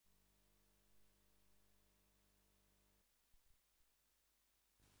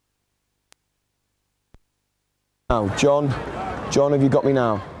Now, John, have you got me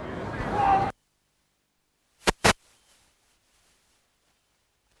now?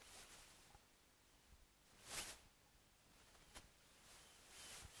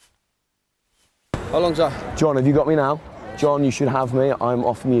 How long's that? John, have you got me now? John, you should have me. I'm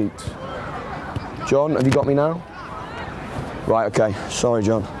off mute. John, have you got me now? Right, okay. Sorry,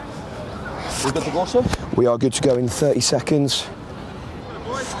 John. We good to go, sir? We are good to go in 30 seconds.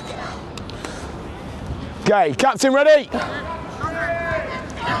 Okay, captain ready?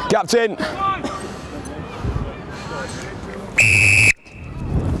 Captain.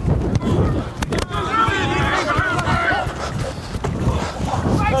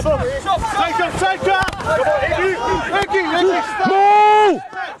 Take up! Move!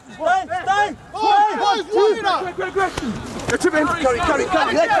 Stay! Get him in! Carry! Go,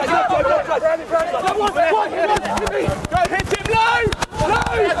 hit him low!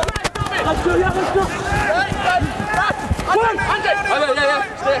 Let's go!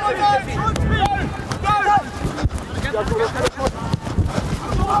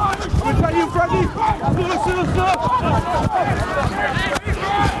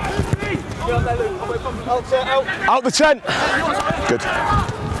 Out the tent. Good.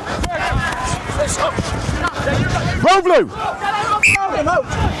 Roll blue.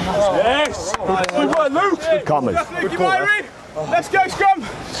 Yes. We won, Luke. Can't move. Gere Maree. Let's go, scrum.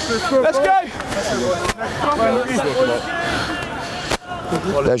 Let's go.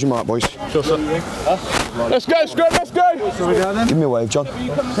 There's your mark, boys. Let's go, scrum. Let's go. Give me a wave, John.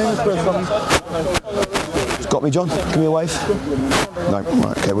 Got me, John? Give me a wave. No.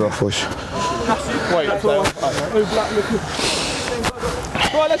 Right, okay, we're off, boys. Wait,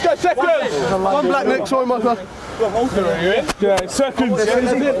 right, let's go, seconds! One black next, sorry, my man. Yeah, seconds.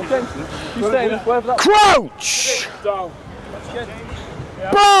 Crouch!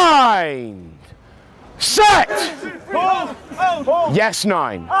 Bind! Set! Yes,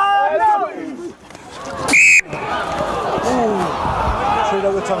 9. Straight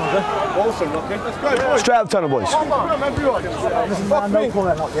out the tunnel, boys.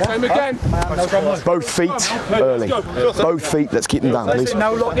 Same again. Both feet early. Both feet. Let's keep them down, please.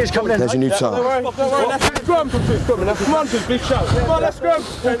 There's your new target. Come on, big shout. Come on, let's go.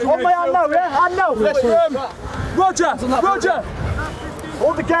 On my hand now, yeah? Hand now. Let's go. Roger.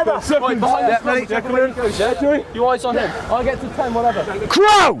 All together. You eyes on him. I'll get to 10, whatever.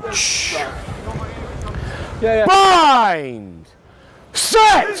 Crouch! Bind!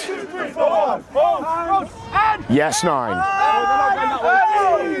 Set! Yes, 9.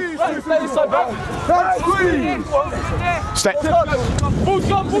 Step.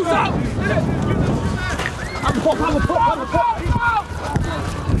 Balls out. Have a pop.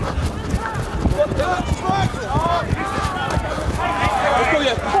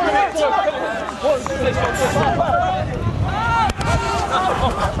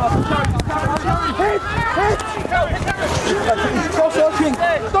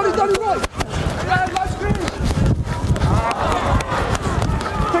 Done right.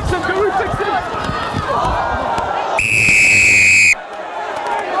 Fix him.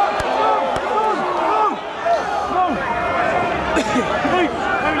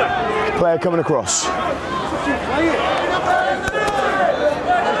 Player coming across.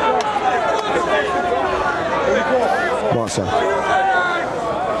 Right, sir.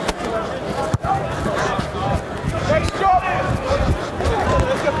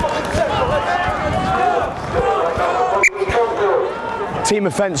 Team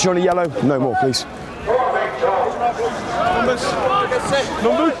offence, you're on a yellow. No more, please. Numbers.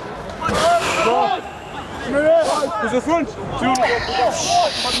 Who's the front?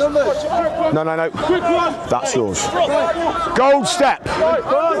 No. Quick one. That's yours. Gold step.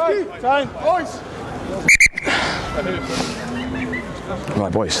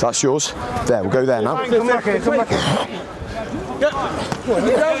 Right, boys, that's yours. There, we'll go there now. Come back here.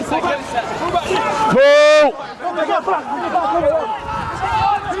 Pull!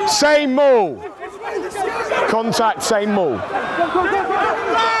 Same maul. Contact, same maul.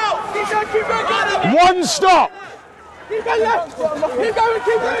 One stop. Keep going.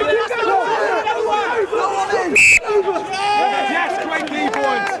 Yes, quickly,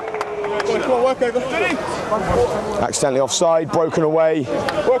 boys. Come on, work over. Accidentally offside, broken away.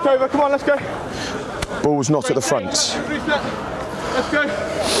 Work over, come on, let's go. Ball's not at the front. Let's go.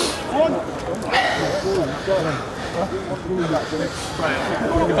 One.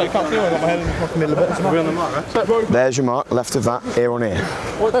 There's your mark, left of that, ear on ear.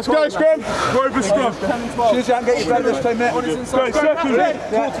 Let's go, scrum. Go over scrum. Shoot out and get your friend this time, mate. Go,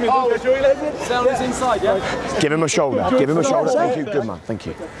 Sound is inside, yeah? Give him a shoulder, Thank you, good man, thank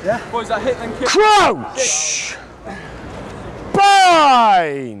you. Boys, that hit and kick. Crouch!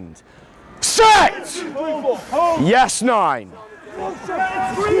 Bind! Set! Yes, 9.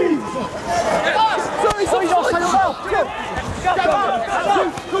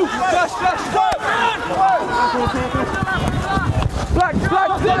 Black!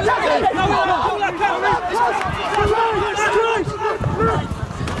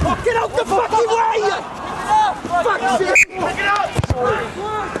 Get out the fucking way!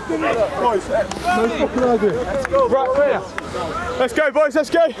 Boys, no fucking idea. Right, clear. Let's go, boys, let's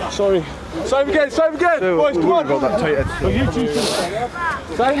go. Sorry. Save again. Boys, come on. Got that tight head.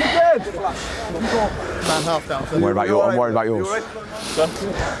 Save again. Man half down. I'm worried about yours.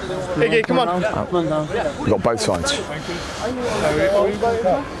 Iggy, come on. We've got both sides.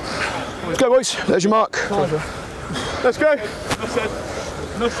 Let's go, boys. There's your mark. Let's go.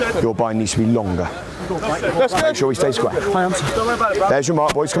 Your bind needs to be longer. Let's go. Make sure we stay square. There's your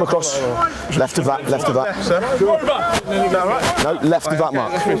mark, boys. Come across. Left of that. Is that right? No, left of that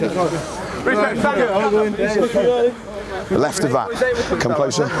mark. Left of that. Come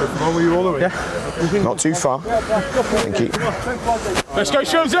closer. Not too far. Thank you. Let's go,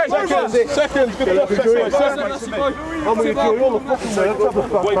 Shills. Seconds.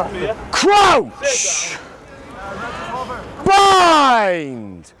 Crouch!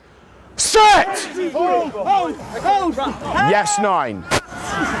 Bind! Set! Yes, 9.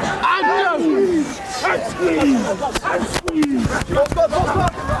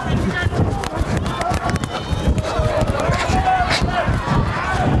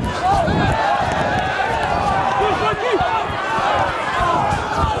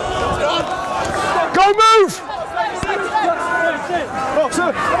 Go move!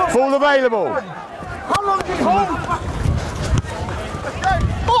 Full available. How long can you hold?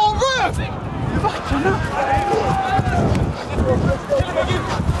 Oh, ref!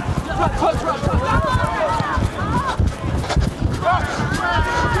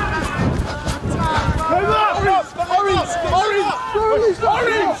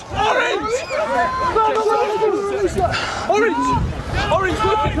 Orange!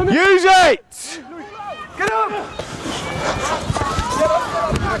 Use it! Get up!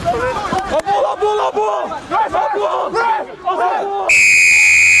 Up ball!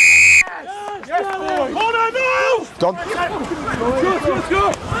 Yes, boy! Corner, move! Don. Go!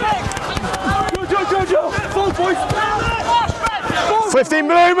 Full, boys! 15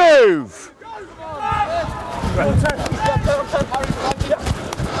 blue move!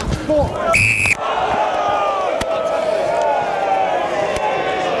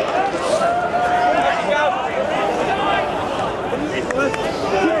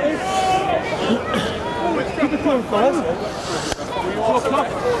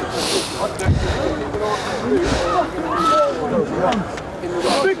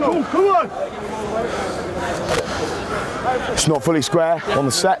 Come on! It's not fully square on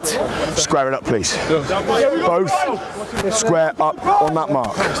the set. Square it up, please. Both square up on that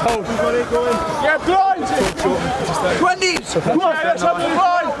mark. Yeah, blind! 20s! Come on, let's have the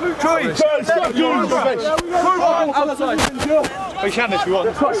blind! We can if you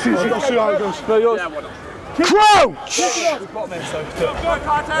want. Crouch!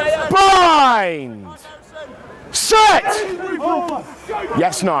 Bind! Set!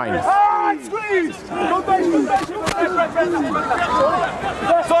 Yes, 9.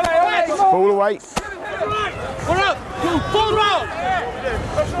 Ball away.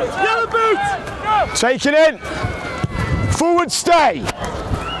 Yellow boot! Take it in. Forward stay.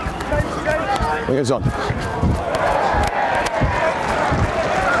 Fingers on.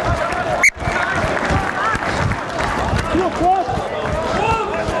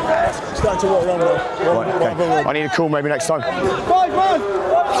 Starting to walk around though. Right, okay. I need a call maybe next time. 5 man!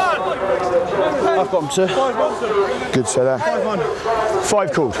 I've got him, sir. 5 man, sir. Good, so there.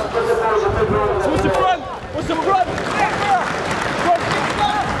 5 called. What's the front?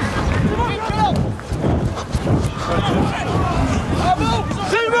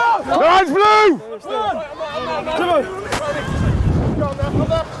 Lines blue!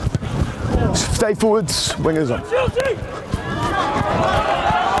 Stay forwards, wingers on.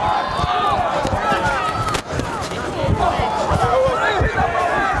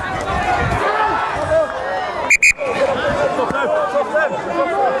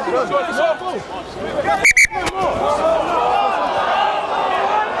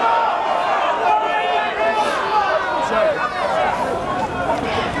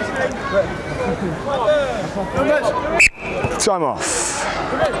 Time off.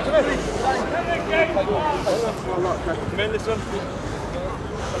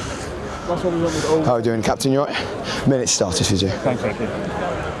 How are we doing, Captain? You all right? Minutes started for you. Thank you.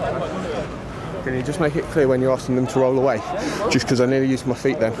 Can you just make it clear when you're asking them to roll away? Just because I nearly used my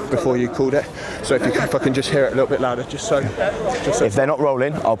feet then before you called it. So if I can just hear it a little bit louder, just so. If they're not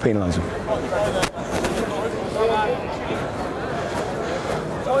rolling, I'll penalise them.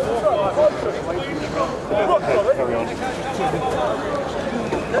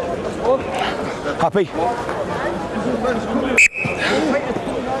 Happy?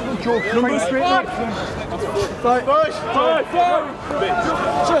 Number straight back. Fight. Fight.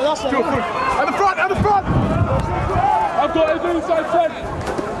 Sorry, that's it. At the front, at the front. I've got it inside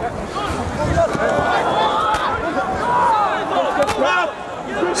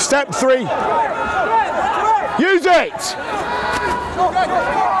 10. Step 3. Use it!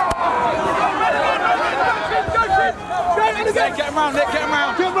 Get him round, Nick, get him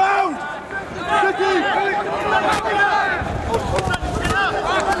round. Get him round.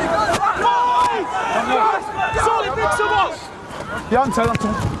 Solid mix of us. You haven't turned up to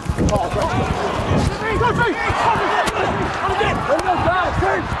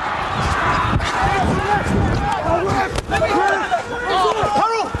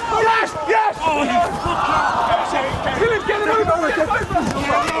Harold! Yes! Yes!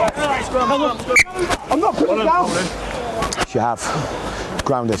 I'm not putting it down. You have.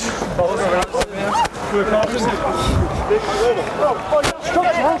 Grounded. Here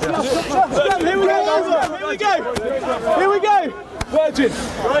we go! Here we go! Virgin!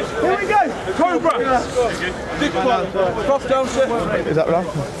 Here we go! Cobra! Dick one! Cross down, sir! Is that right?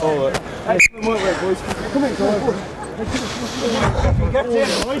 Excellent work rate, boys. Come in, come on. Get in,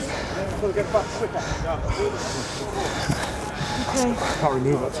 boys. Get back quicker. Can't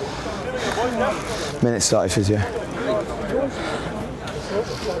remove it. Minute started, physio.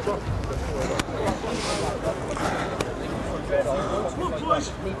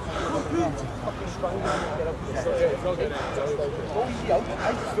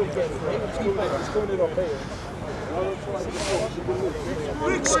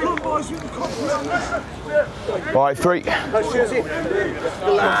 All right, 3.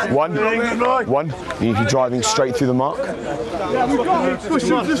 1. 1. You can be driving straight through the mark.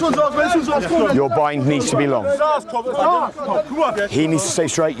 This one's ours, this one's ours. Your bind needs to be long. He needs to stay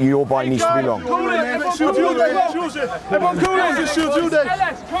straight. Your bind needs to be long. Everyone cool in, just shoot you there.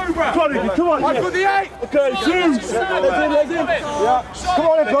 Come on, I've got the 8. Okay, 2. Come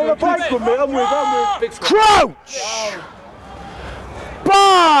on, go the break from me. I'm with. Crouch!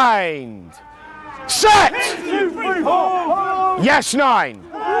 Bind! Set! 2, 3, 4. Yes, 9.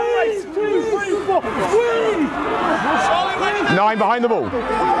 2, 3, 4. 9 behind the ball.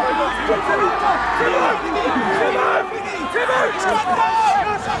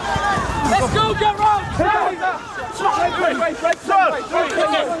 Let's go, get round!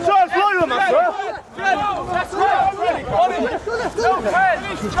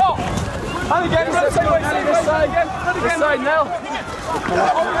 And again, this side now.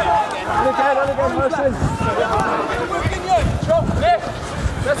 And again, Merson.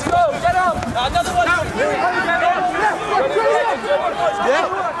 Let's go, get up. Another one.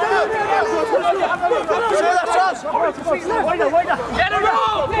 Get it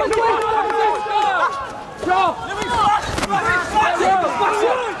roll.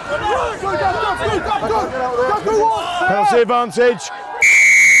 Penalty advantage.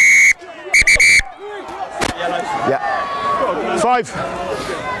 Yeah. 5.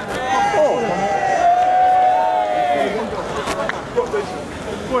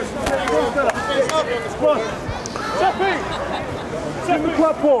 Set the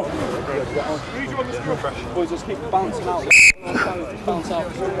platform. Boys, just keep bouncing out. Bounce out.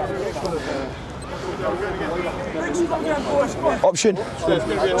 Option.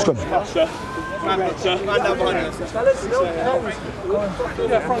 Scrum.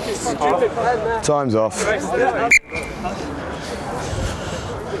 Time's off.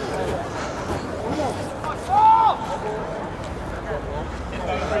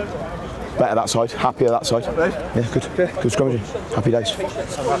 Better that side, happier that side. Yeah, good. Good scrummaging. Happy days.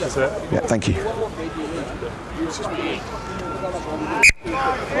 Yeah, thank you.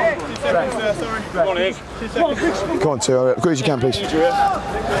 Come on, Tio. Good as you can, please.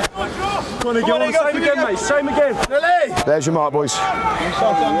 Come on, same again, mate. Same again. There's your mark, boys.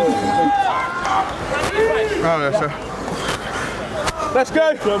 Let's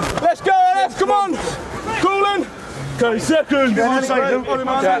go. Let's go, Ellis. Come on. Cooling. 30 seconds. Ellis.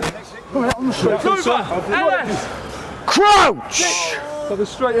 Crouch! Go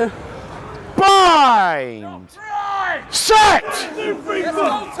straight here. Bind! Set!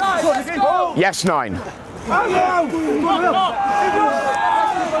 Yes, 9. Pick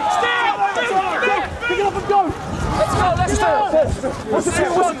it up and go. Let's go. What's the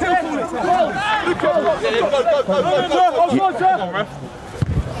pill? What's the pill? Go.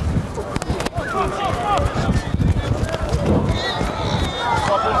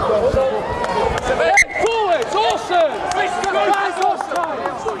 Forward, awesome!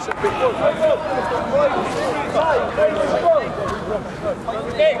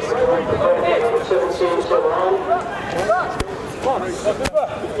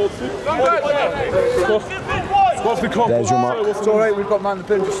 What's the cop? There's your mark. It's all right, we've got man the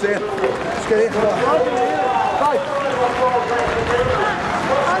pin, just stay. Just get it.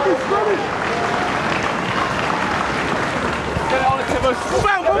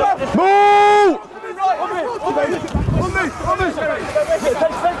 Move!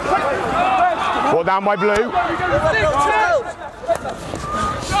 Brought down by Blue.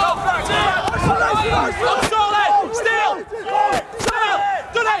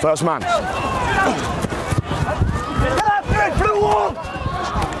 First man.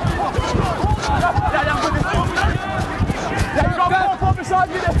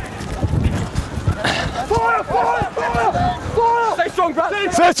 Stay strong,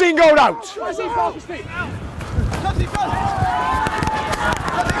 Brad. 13 gold out.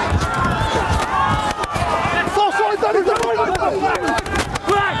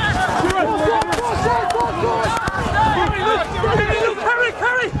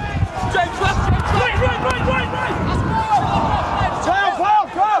 Carry! James, right!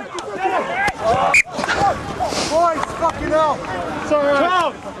 Boys, fucking hell. Sorry.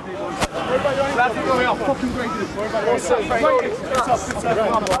 Fucking great.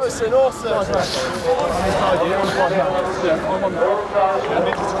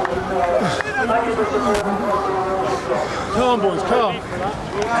 Calm, boys, calm.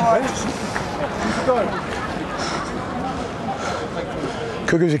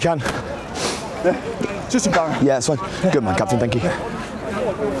 Cook as you can. Just a barrel. Yeah, it's fine. Good man, Captain, thank you.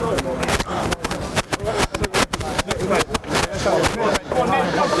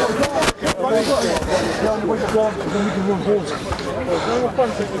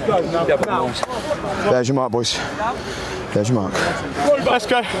 There's your mark, boys. There's your mark. Let's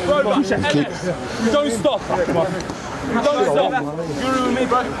go. Keep. You don't stop. You don't stop. You're with me,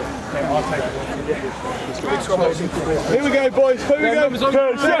 bro. Here we go, boys. Here we go.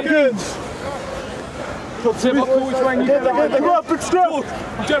 10 seconds. Tim, I'll call which way you Go up, big stroke.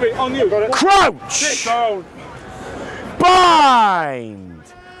 Jerry, on you. Crouch! Bind!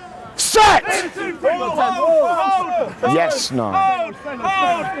 Set! Yes, no. And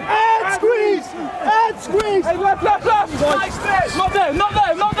squeeze! And squeeze! Hey, left! Not there!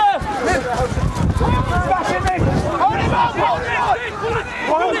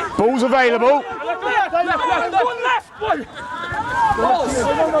 Ball's available. Left!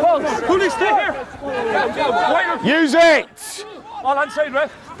 Pull it, stay here! Use it! I'll inside,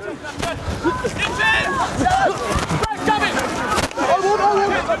 ref.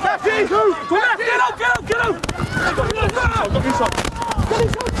 Get out!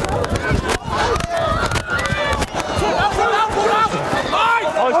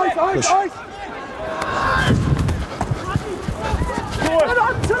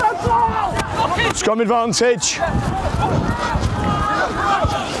 Scrum advantage.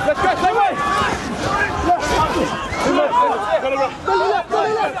 Let's go, stay away!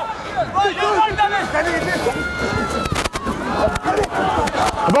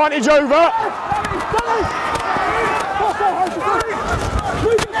 Advantage over.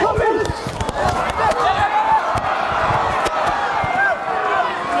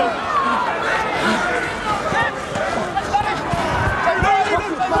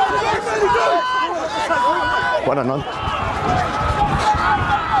 Well done, man.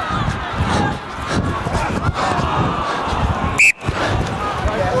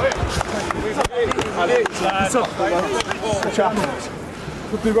 What's up?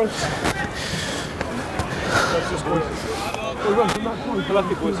 Good big runs.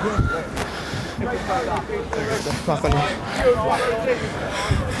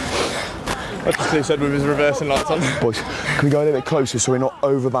 That's what Steve said with his reversing lights on. Boys, can we go a little bit closer so we're not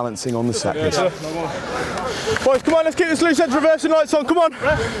overbalancing on the set, please? Boys, come on, let's keep this loose edge reversing lights on, come on.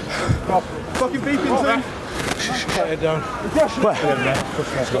 Fucking beeping soon. Put it down.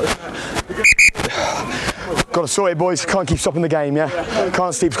 Got to sort it, boys. Can't keep stopping the game, yeah?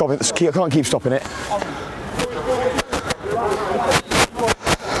 Can't keep stopping it.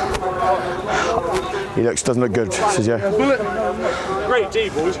 He doesn't look good, says yeah. Great D,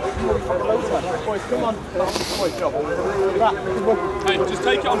 boys. Boys, come on. Hey, just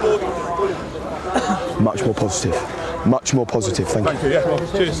take it on board. Much more positive. Much more positive, thank you.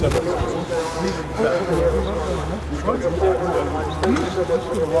 Yeah, cheers, sir.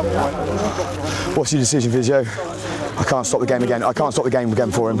 What's your decision, Physio? I can't stop the game again. I can't stop the game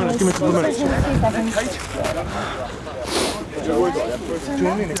again for him. Give me a couple of minutes.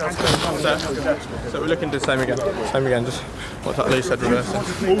 So we're looking to the same again. Just what's that Lee said, reversing.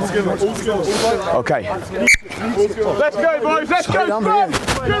 Okay. Let's go, boys, let's go!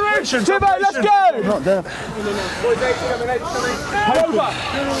 Timbo, let's go! Not there.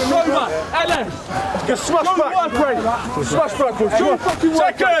 Rover, Ellen! Just smash back! Smash back, boys! 2 fucking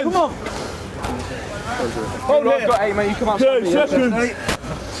seconds! Come on! Hold it! I've got 8, mate, you come on. 2 seconds!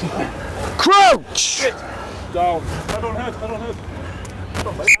 Crouch! Down. Head on head.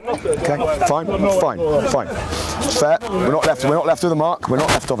 Okay, fine. Fair. We're not left of the mark. We're not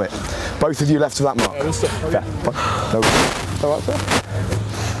left of it. Both of you left of that mark. Fair. No. All right, fair.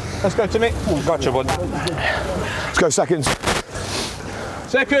 Let's go, Timmy. Gotcha, bud. Let's go, seconds.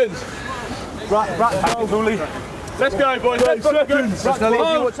 Seconds! Right, bully. Let's go, boys, let's go! Seconds! What's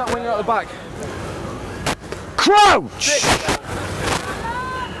that when you're at the back? Crouch!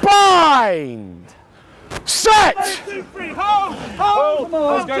 Bind! Set! 1, 2, 3, hold!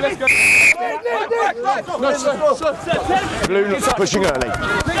 Let's go! Blue pushing early.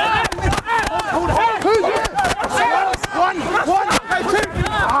 One!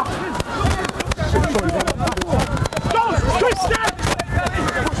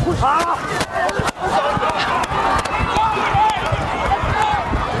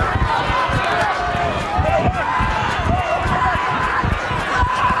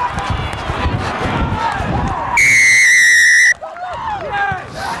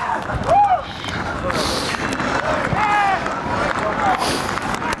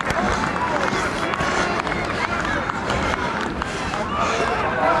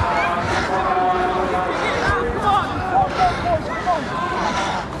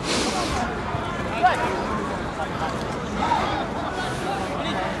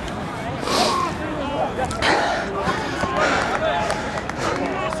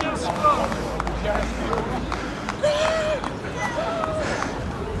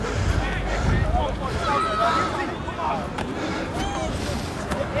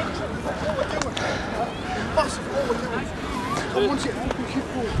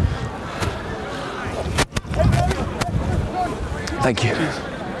 Thank you.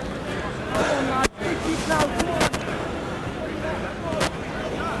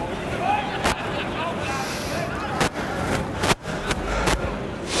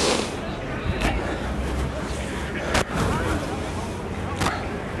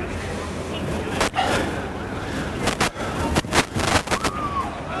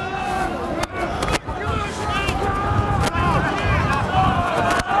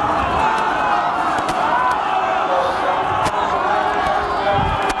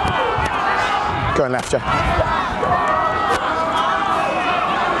 Going left, yeah.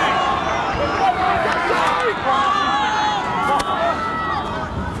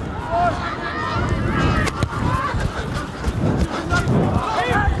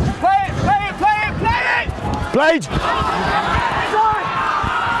 Blade!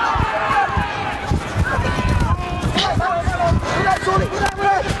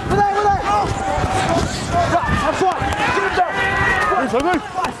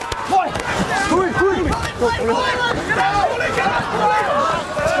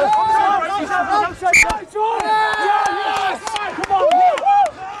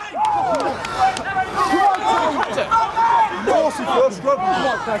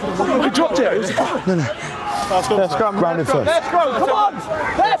 He dropped it. No. Let's scrum. Grounded first. Let's go. Come on.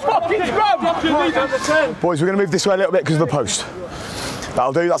 Let's fucking scrum. Boys, we're going to move this way a little bit because of the post.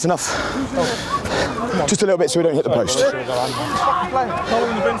 That'll do. That's enough. Just a little bit so we don't hit the post.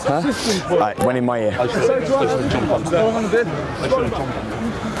 Huh? Right, went in my ear.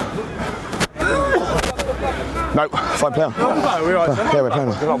 No, fine player. Yeah, we're playing.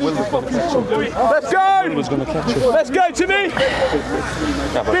 Let's go! Let's go, Timmy!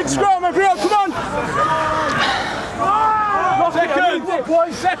 Big scrum, everyone, come on!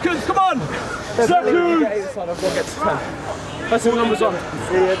 Seconds, come on! Seconds! That's all numbers on.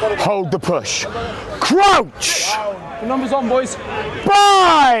 Hold the push. Crouch! The numbers on, boys.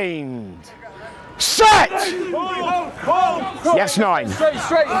 Bind! Set! Yes, 9.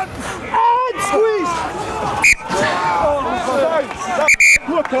 Straight. And squeeze!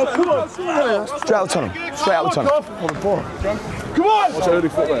 Come on! Straight out the tunnel. Straight out the tunnel. Come on! What's early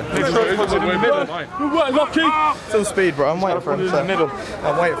foot there? Good work, Lockie. Still speed, bro. I'm waiting for him.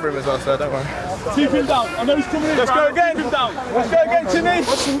 I'm waiting for him as well, so don't worry. Keep him down. I know he's coming in. Let's go again. Keep him down. Let's go again, Timmy.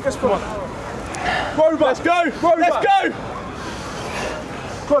 Come on. Rover. Let's go. Let's go.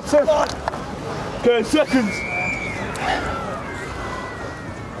 Come on, Tim. Okay, seconds.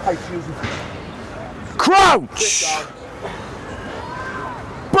 Crouch.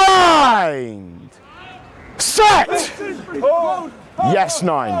 Bind. Set. Yes,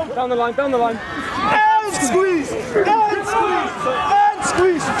 9. Down the line, down the line. And squeeze. And squeeze. And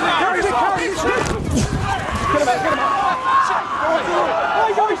squeeze. Carry it, carry it. Get him out.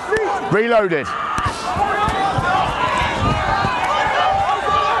 Reloaded.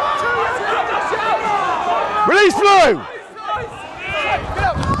 Release blue.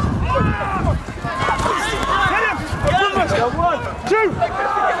 One, two.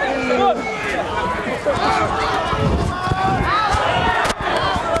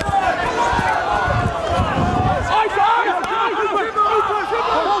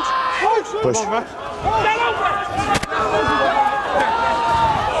 Push.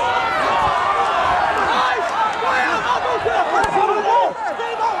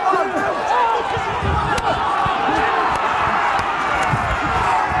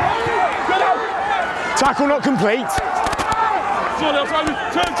 Tackle not complete. Turn.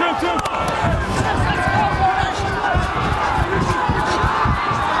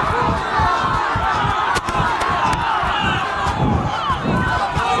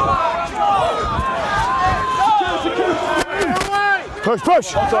 'Push, push.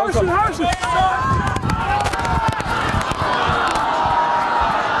 Harrison.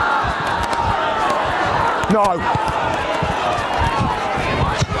 No.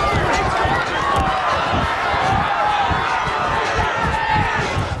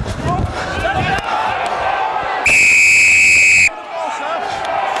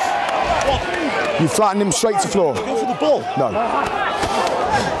 You flattened him straight to floor. Go for the ball. No.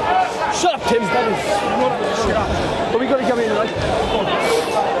 Shut up, Tim. But we got to come in, right?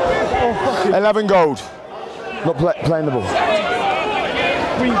 11 gold. Not playing the ball.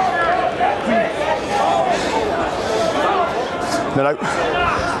 No.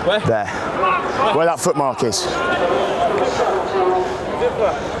 Where? There. Where that foot mark is.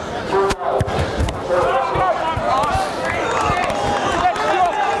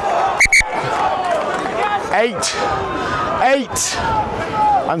 Eight.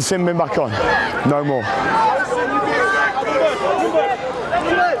 And Simbin back on. No more.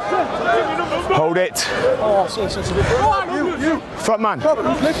 Hold it. Front man.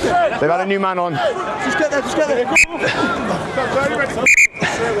 They've had a new man on. Just get there.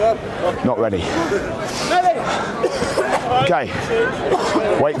 Not ready. Okay.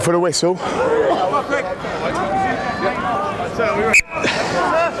 Wait for the whistle.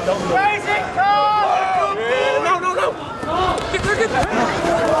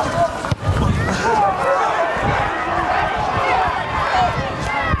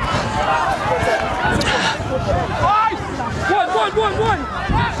 One.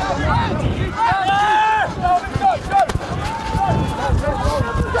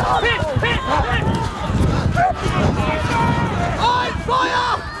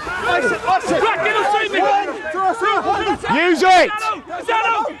 Use it!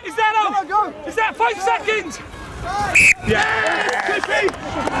 Is that 5 seconds?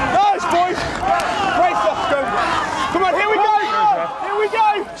 Nice, boys. Great stuff. Come on, here we go.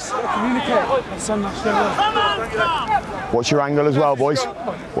 Communicate. Watch your angle as well, boys.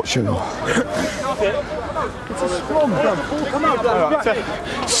 Watch your angle.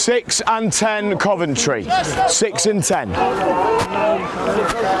 6 and 10 Coventry. 6 and 10.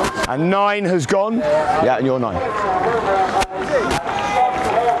 And 9 has gone. Yeah, and you're 9.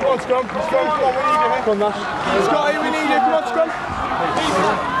 Come on, Scrum. We need you. Come on, Scrum.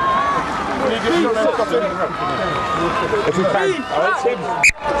 If we can.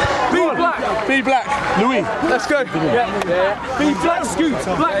 Be black. Louis. Let's go. Be black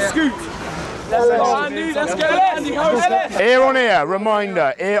scoot. Andy, let's go. Andy, Ear on ear.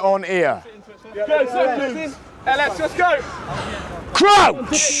 Reminder. Ear on ear. Go, seconds. LS, let's go.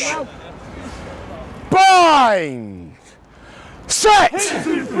 Crouch. Bind. Set.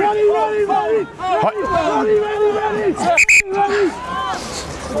 Ready.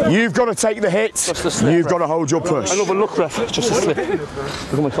 You've got to take the hit. You've got to hold your push. Another look, ref. Just a slip. Look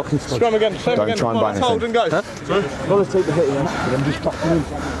at my fucking scrum again. Don't try and buy anything. Hold and go. Got to take the hit, then just tuck them in.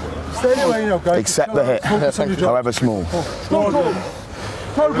 Stay away, guys. Accept the hit, however small.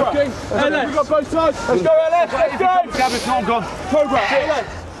 Cobra. LS. We got both sides. Let's go, LS. Let's go. Gabby's not gone. Cobra.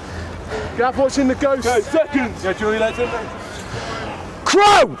 Gab watching the ghost. Go. Seconds. Yeah, Julie, let's in.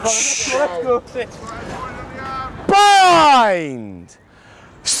 Crouch. Let's go. Bind.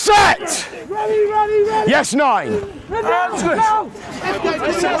 Set. Ready. Yes, 9. Keep it on.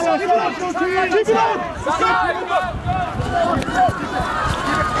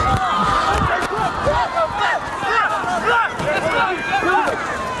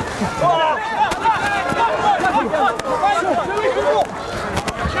 All